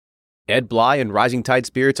Ed Bly and Rising Tide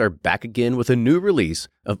Spirits are back again with a new release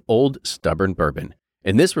of Old Stubborn Bourbon.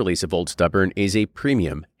 And this release of Old Stubborn is a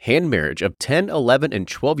premium hand marriage of 10, 11, and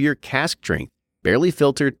 12-year cask strength, barely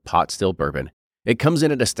filtered pot still bourbon. It comes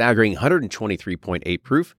in at a staggering 123.8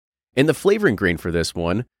 proof, and the flavoring grain for this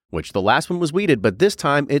one, which the last one was wheated, but this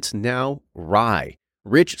time it's now rye.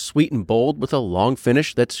 Rich, sweet, and bold with a long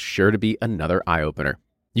finish that's sure to be another eye-opener.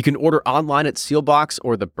 You can order online at Sealbox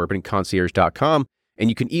or thebourbonconcierge.com, and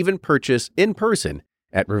you can even purchase in person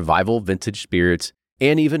at Revival Vintage Spirits,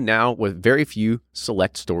 and even now with very few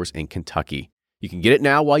select stores in Kentucky. You can get it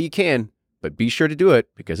now while you can, but be sure to do it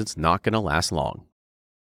because it's not going to last long.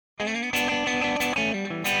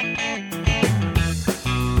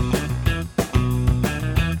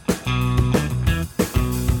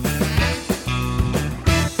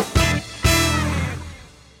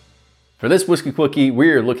 For this Whiskey Quickie,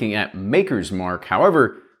 we're looking at Maker's Mark.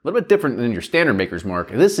 However, a little bit different than your standard Maker's Mark.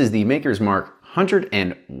 This is the Maker's Mark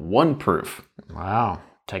 101 proof. Wow,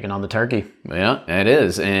 taking on the turkey. Yeah, it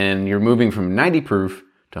is. And you're moving from 90 proof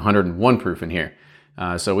to 101 proof in here.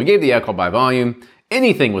 So we gave the alcohol by volume.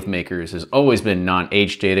 Anything with Maker's has always been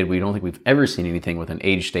non-age stated. We don't think we've ever seen anything with an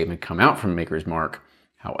age statement come out from Maker's Mark.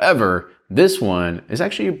 However, this one is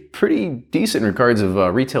actually pretty decent in regards of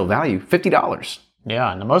retail value, $50.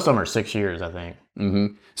 Yeah, and most of them are 6 years, I think.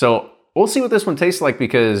 Mm-hmm. So we'll see what this one tastes like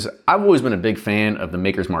because I've always been a big fan of the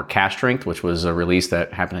Maker's Mark Cask Strength, which was a release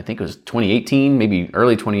that happened, I think it was 2018, maybe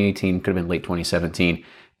early 2018, could have been late 2017,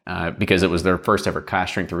 because it was their first ever cask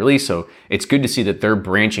strength release. So it's good to see that they're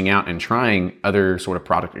branching out and trying other sort of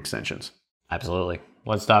product extensions. Absolutely.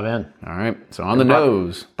 Let's dive in. All right. So on the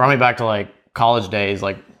nose. Brought me back to like college days,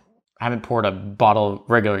 like I haven't poured a bottle of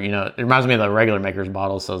regular, it reminds me of the regular Maker's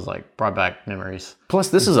bottle, so it's like brought back memories. Plus,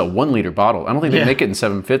 this is a 1 liter bottle. I don't think they make it in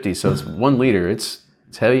 750, so it's 1 liter. It's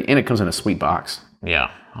heavy, and it comes in a sweet box. Yeah,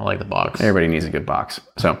 I like the box. Everybody needs a good box.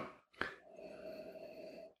 So,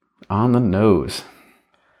 on the nose.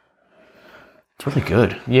 It's really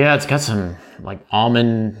good. Yeah, it's got some like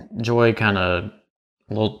almond joy, kind of a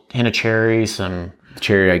little hint of cherry, some...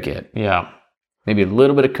 Cherry I get. Yeah. Maybe a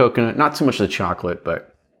little bit of coconut, not too much of the chocolate, but...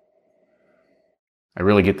 I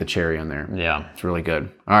really get the cherry on there. Yeah. It's really good.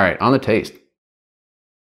 All right, on the taste.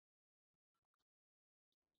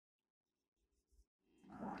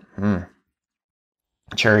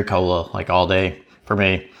 Cherry cola, like all day for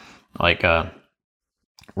me. Like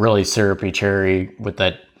really syrupy cherry with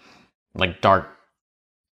that like dark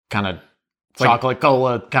kind of chocolate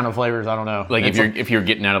cola kind of flavors. I don't know. Like if you're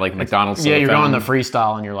getting out of like McDonald's. Yeah, you're going the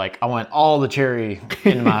freestyle and you're like, I want all the cherry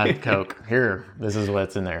in my Coke. Here, this is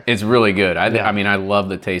what's in there. It's really good. I mean, I love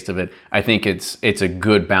the taste of it. I think it's a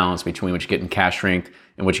good balance between what you get in cask strength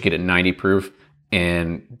and what you get at 90 proof.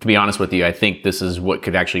 And to be honest with you, I think this is what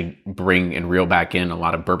could actually bring and reel back in a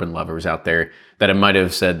lot of bourbon lovers out there that it might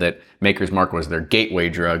have said that Maker's Mark was their gateway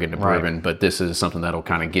drug into bourbon, but this is something that'll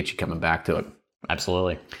kind of get you coming back to it.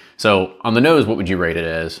 Absolutely. So on the nose, what would you rate it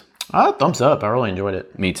as? Thumbs up. I really enjoyed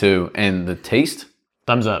it. Me too. And the taste?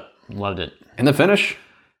 Thumbs up. Loved it. And the finish?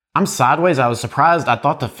 I'm sideways. I was surprised. I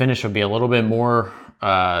thought the finish would be a little bit more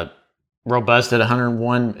robust at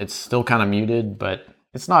 101. It's still kind of muted, but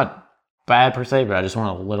it's not bad per se, but I just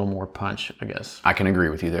want a little more punch, I guess. I can agree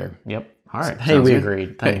with you there. Yep. All right. Hey, we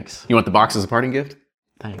agreed. Thanks. You want the box as a parting gift?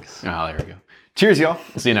 Thanks. Oh, there we go. Cheers, y'all.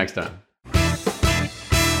 We'll see you next time.